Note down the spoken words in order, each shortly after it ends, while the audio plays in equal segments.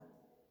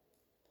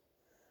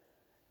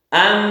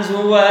And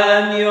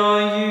when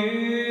your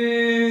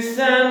youth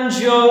and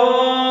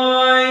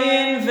joy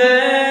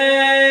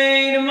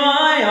invade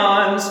my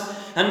arms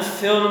and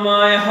fill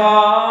my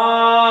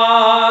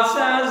heart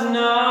as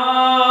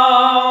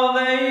now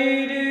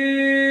they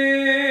do,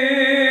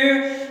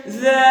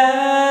 then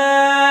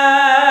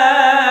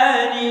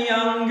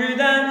younger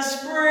than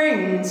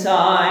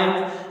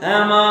springtime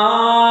am I.